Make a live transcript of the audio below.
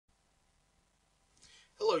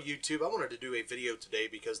Hello YouTube, I wanted to do a video today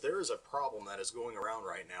because there is a problem that is going around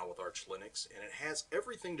right now with Arch Linux, and it has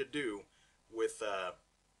everything to do with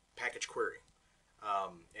package query,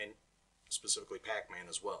 and specifically pacman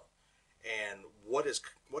as well. And what is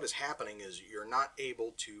happening is you're not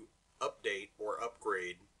able to update or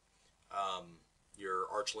upgrade your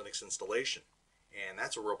Arch Linux installation, and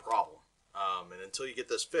that's a real problem. And until you get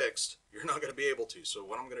this fixed, you're not going to be able to. So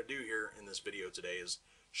what I'm going to do here in this video today is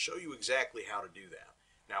show you exactly how to do that.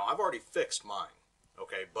 Now, I've already fixed mine,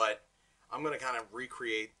 okay, but I'm going to kind of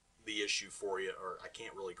recreate the issue for you, or I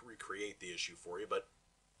can't really recreate the issue for you, but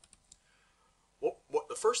what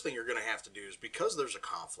the first thing you're going to have to do is, because there's a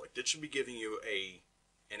conflict, it should be giving you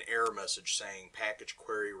an error message saying package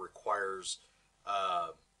query requires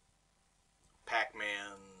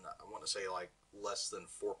pacman, I want to say like less than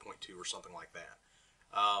 4.2 or something like that.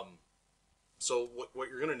 So what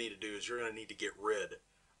you're going to need to do is you're going to need to get rid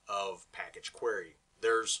of package query.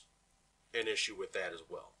 There's an issue with that as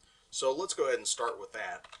well. So let's go ahead and start with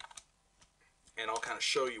that, and I'll kind of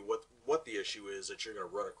show you what the issue is that you're going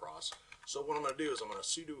to run across. So what I'm going to do is I'm going to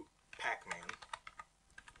sudo pacman,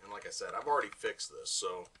 and like I said, I've already fixed this,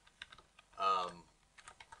 so I'm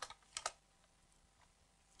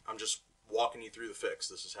just walking you through the fix.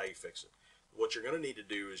 This is how you fix it. What you're going to need to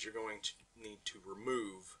do is you're going to need to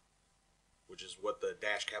remove, which is what the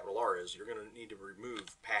 -R is, you're going to need to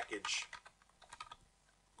remove package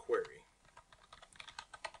query.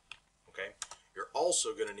 Okay? You're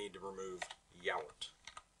also going to need to remove Yowert.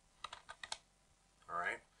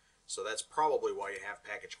 Alright? So that's probably why you have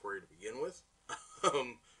package query to begin with.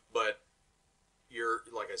 But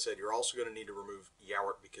like I said, you're also going to need to remove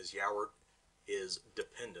Yowert, because Yowert is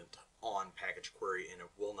dependent on package query and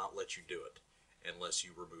it will not let you do it unless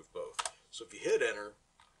you remove both. So if you hit enter,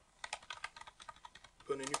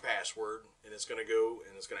 put in your password, and it's going to go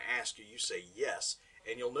and it's going to ask you, you say yes,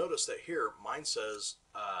 and you'll notice that here mine says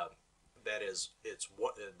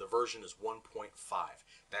the version is 1.5.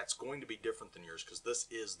 That's going to be different than yours because this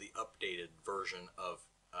is the updated version of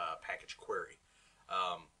package query.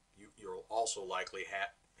 You'll also likely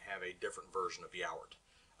have a different version of Yowert.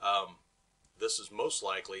 This is most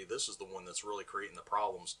likely, this is the one that's really creating the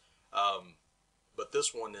problems, but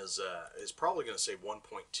this one is probably going to say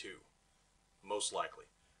 1.2, most likely.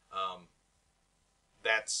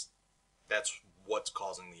 That's what's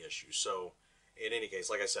causing the issue. So in any case,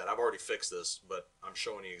 like I said, I've already fixed this, but I'm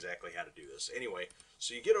showing you exactly how to do this. Anyway,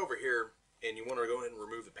 so you get over here and you want to go ahead and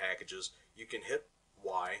remove the packages. You can hit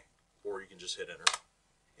Y, or you can just hit enter,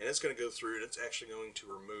 and it's going to go through and it's actually going to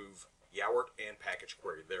remove Yowert and package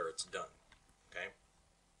query. There, it's done. Okay,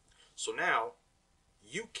 so now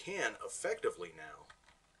you can effectively now,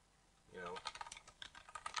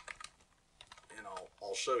 and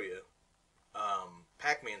I'll show you,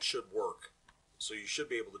 pacman should work, so you should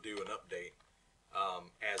be able to do an update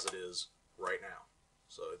as it is right now.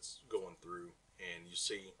 So it's going through, and you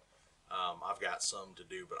see I've got some to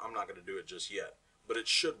do, but I'm not going to do it just yet, but it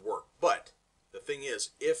should work. But the thing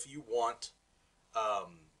is, if you want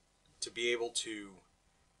to be able to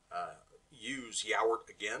use Yowert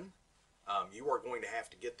again, you are going to have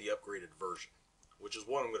to get the upgraded version, which is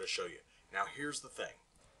what I'm going to show you. Now here's the thing.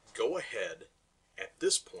 Go ahead at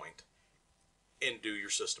this point and do your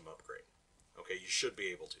system upgrade. Okay, you should be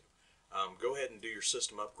able to. Go ahead and do your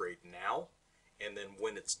system upgrade now, and then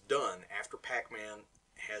when it's done, after pacman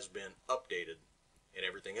has been updated and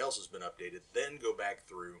everything else has been updated, then go back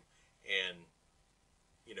through and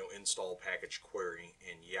install package query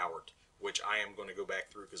and Yowert, which I am going to go back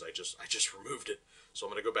through because I just removed it. So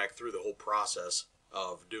I'm going to go back through the whole process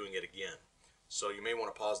of doing it again. So you may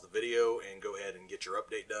want to pause the video and go ahead and get your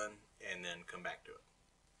update done and then come back to it.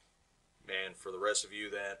 And for the rest of you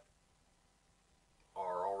that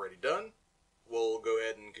are already done, we'll go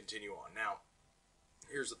ahead and continue on. Now,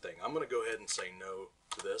 here's the thing. I'm going to go ahead and say no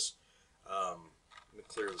to this. Let me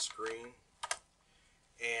clear the screen.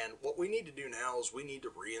 And what we need to do now is we need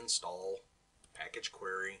to reinstall package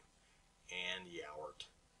query and Yowert.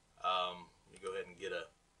 Let me go ahead and get a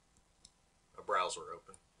browser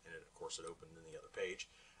open, and of course it opened in the other page.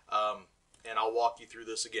 And I'll walk you through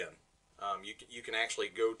this again. You can actually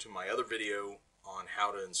go to my other video on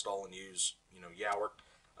how to install and use Yowert,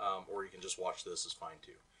 or you can just watch this, is fine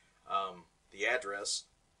too. The address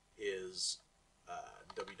is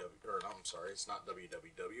I'm sorry, it's not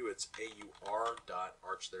www, it's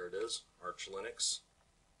AUR.arch, there it is,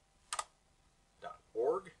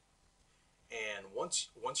 archlinux.org. And once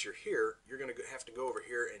you're here, you're going to have to go over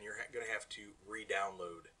here and you're going to have to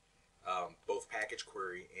re-download both package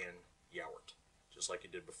query and Yowert, just like you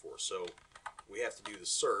did before. So we have to do the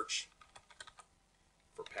search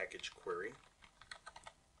for package query,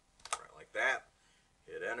 like that.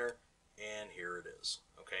 Hit enter, and here it is.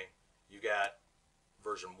 Okay, you got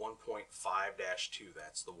version 1.5-2.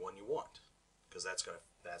 That's the one you want, because that's gonna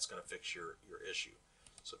fix your issue.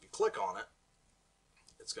 So if you click on it,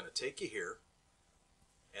 it's gonna take you here,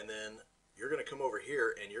 and then you're gonna come over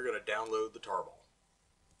here and you're gonna download the tarball.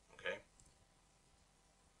 Okay.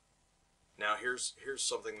 Now here's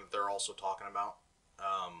something that they're also talking about,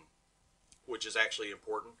 which is actually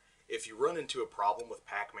important. If you run into a problem with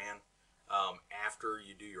pacman after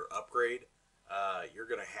you do your upgrade, you're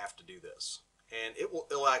going to have to do this, and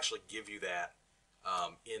it'll actually give you that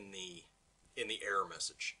in the error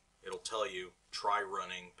message. It'll tell you try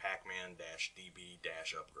running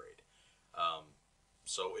pacman-db-upgrade.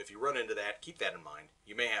 So if you run into that, keep that in mind.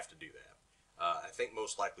 You may have to do that. I think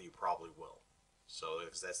most likely you probably will. So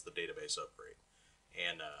if that's the database upgrade,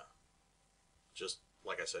 and just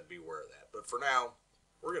like I said, be aware of that. But for now,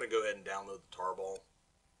 we're going to go ahead and download the tarball,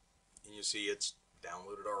 and you see it's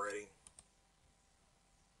downloaded already.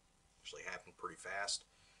 Actually happened pretty fast.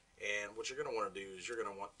 And what you're going to want to do is you're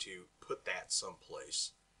going to want to put that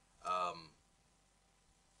someplace.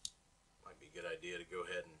 Might be a good idea to go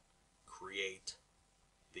ahead and create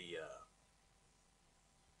the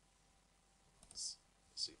let's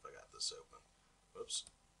see if I got this open. Whoops.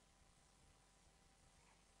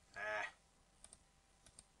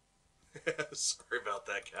 Sorry about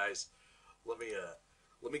that, guys. Let me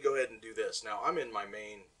go ahead and do this. Now I'm in my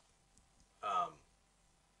main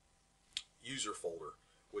user folder,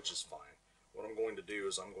 which is fine. What I'm going to do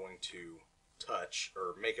is I'm going to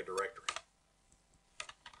make a directory.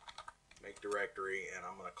 Make directory, and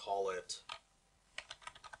I'm going to call it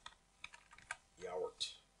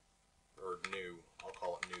Yowert, or new. I'll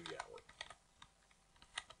call it new Yowert,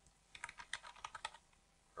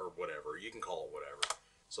 or whatever. You can call it whatever.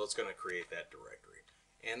 So it's going to create that directory,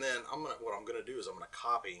 and then what I'm going to do is I'm going to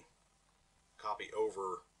copy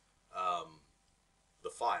over the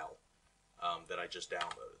file that I just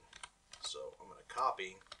downloaded. So I'm going to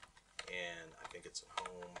copy, and I think it's at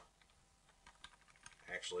home.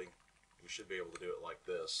 Actually, we should be able to do it like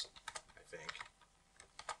this, I think.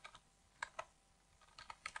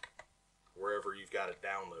 Wherever you've got it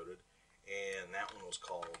downloaded, and that one was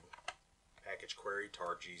called package query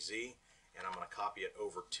tar-gz, and I'm going to copy it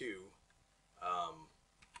over to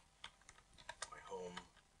my home,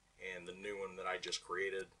 and the new one that I just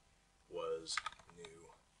created was new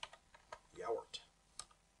Yowert.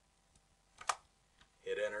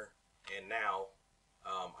 Hit enter, and now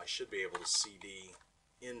I should be able to CD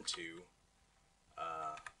into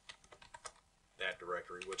that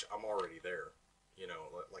directory, which I'm already there, you know,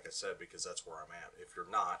 like I said, because that's where I'm at. If you're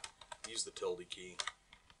not, use the tilde key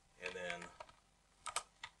and then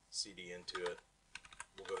CD into it.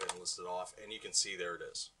 We'll go ahead and list it off, and you can see there it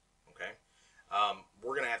is. Okay,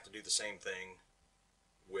 we're going to have to do the same thing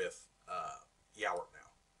with Yowert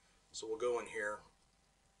now. So we'll go in here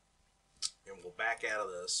and we'll back out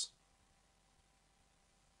of this,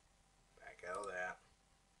 back out of that,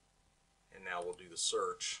 and now we'll do the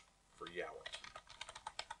search for Yowert.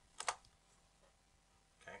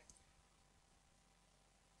 Okay,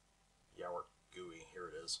 Yowert GUI, here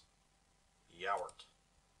it is, Yowert.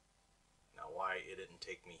 Now why it didn't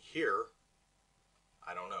take me here,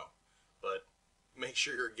 I don't know, but make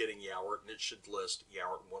sure you're getting Yowert, and it should list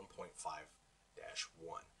Yowert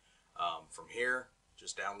 1.5-1. From here,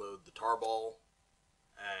 just download the tarball,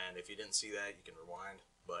 and if you didn't see that, you can rewind,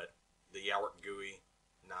 but the Yowert GUI,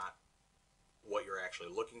 not what you're actually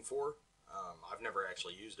looking for. I've never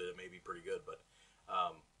actually used it. It may be pretty good, but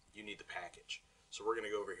you need the package. So we're going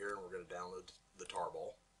to go over here and we're going to download the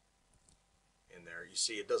tarball in there. You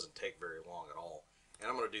see it doesn't take very long at all, and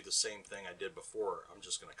I'm going to do the same thing I did before. I'm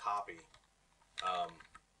just going to copy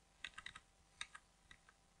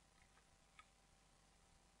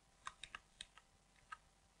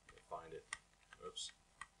find it. Oops.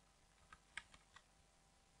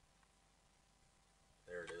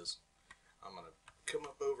 There it is. I'm going to come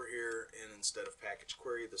up over here, and instead of package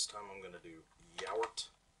query, this time I'm going to do Yowert,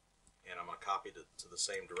 and I'm going to copy it to the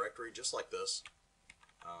same directory, just like this,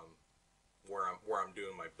 where I'm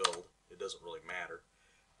doing my build. It doesn't really matter.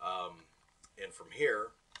 And from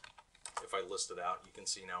here, if I list it out, you can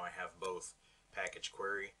see now I have both package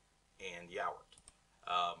query and Yowert.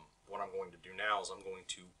 What I'm going to do now is I'm going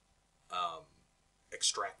to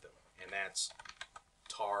extract them, and that's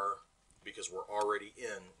tar, because we're already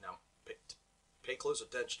in, now pay close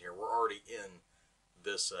attention here, we're already in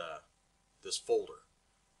this this folder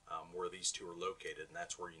where these two are located, and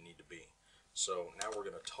that's where you need to be. So now we're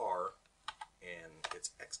going to tar, and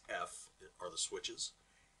it's XF are the switches,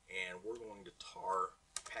 and we're going to tar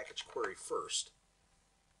package query first,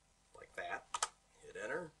 like that, hit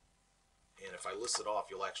enter, and if I list it off,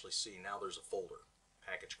 you'll actually see now there's a folder,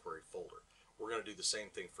 package query folder. We're going to do the same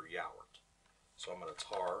thing for Yourt. So I'm going to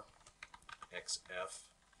tar xf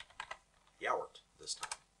Yourt this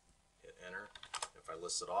time. Hit enter. If I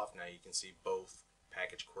list it off, now you can see both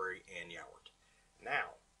package query and Yourt.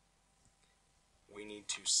 Now, we need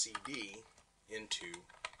to cd into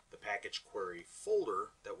the package query folder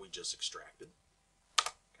that we just extracted.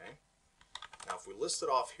 Okay. Now, if we list it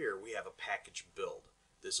off here, we have a package build.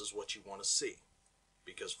 This is what you want to see,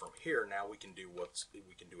 because from here now we can do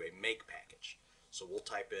a make package. So we'll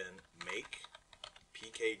type in make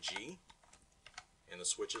pkg, and the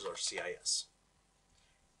switches are CIS.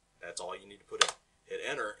 That's all you need to put in. Hit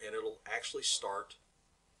enter, and it'll actually start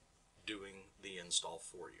doing the install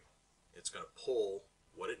for you. It's going to pull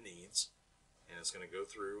what it needs, and it's going to go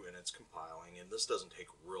through and it's compiling. And this doesn't take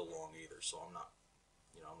real long either, so I'm not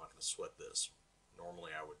going to sweat this.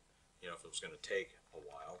 Normally I would, if it was going to take a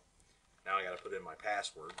while. Now I got to put in my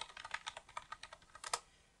password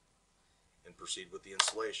and proceed with the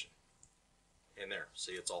installation. And there,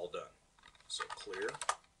 see, it's all done. So clear.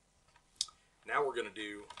 Now we're going to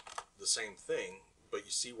do the same thing, but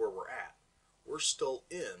you see where we're at. We're still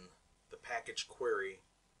in the package query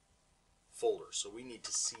folder, so we need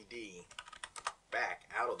to cd back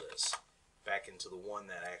out of this, back into the one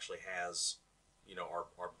that actually has,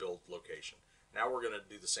 our build location. Now we're going to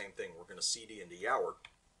do the same thing. We're going to cd into Yourt,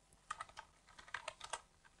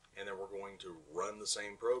 and then we're going to run the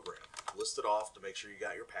same program. List it off to make sure you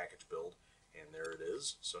got your package build, and there it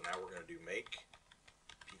is. So now we're going to do make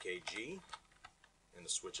pkg, and the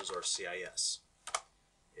switches are CIS.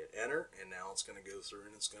 Hit enter, and now it's going to go through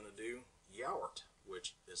and it's going to do Yourt,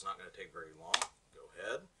 which is not going to take very long. Go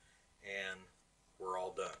ahead, and we're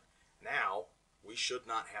all done. Now we should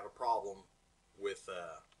not have a problem with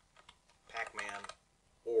pacman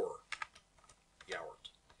or Yourt.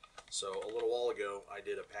 So a little while ago I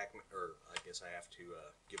did a pacman, or I guess I have to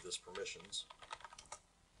give this permissions.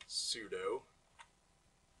 Sudo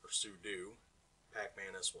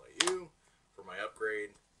pacman syu for my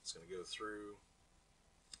upgrade. It's going to go through,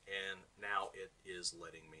 and now it is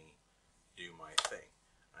letting me do my thing.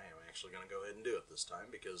 I am actually going to go ahead and do it this time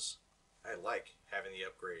because I like having the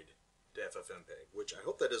upgrade to FFmpeg, which I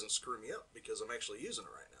hope that doesn't screw me up because I'm actually using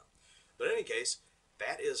it right now. But in any case,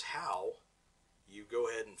 that is how you go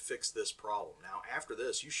ahead and fix this problem. Now after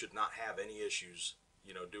this, you should not have any issues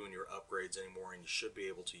doing your upgrades anymore, and you should be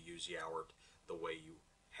able to use Yourt the way you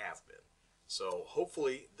have been. So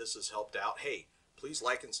hopefully this has helped out. Hey, please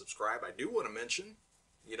like and subscribe. I do want to mention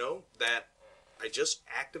that I just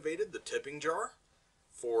activated the tipping jar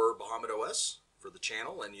for BahamutOS for the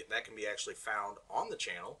channel, and that can be actually found on the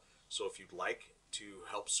channel. So if you'd like to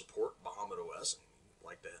help support BahamutOS and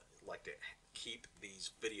like to keep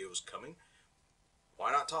these videos coming,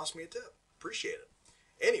 why not toss me a tip? Appreciate it.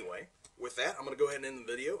 Anyway, with that, I'm going to go ahead and end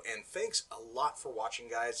the video, and thanks a lot for watching,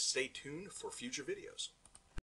 guys. Stay tuned for future videos.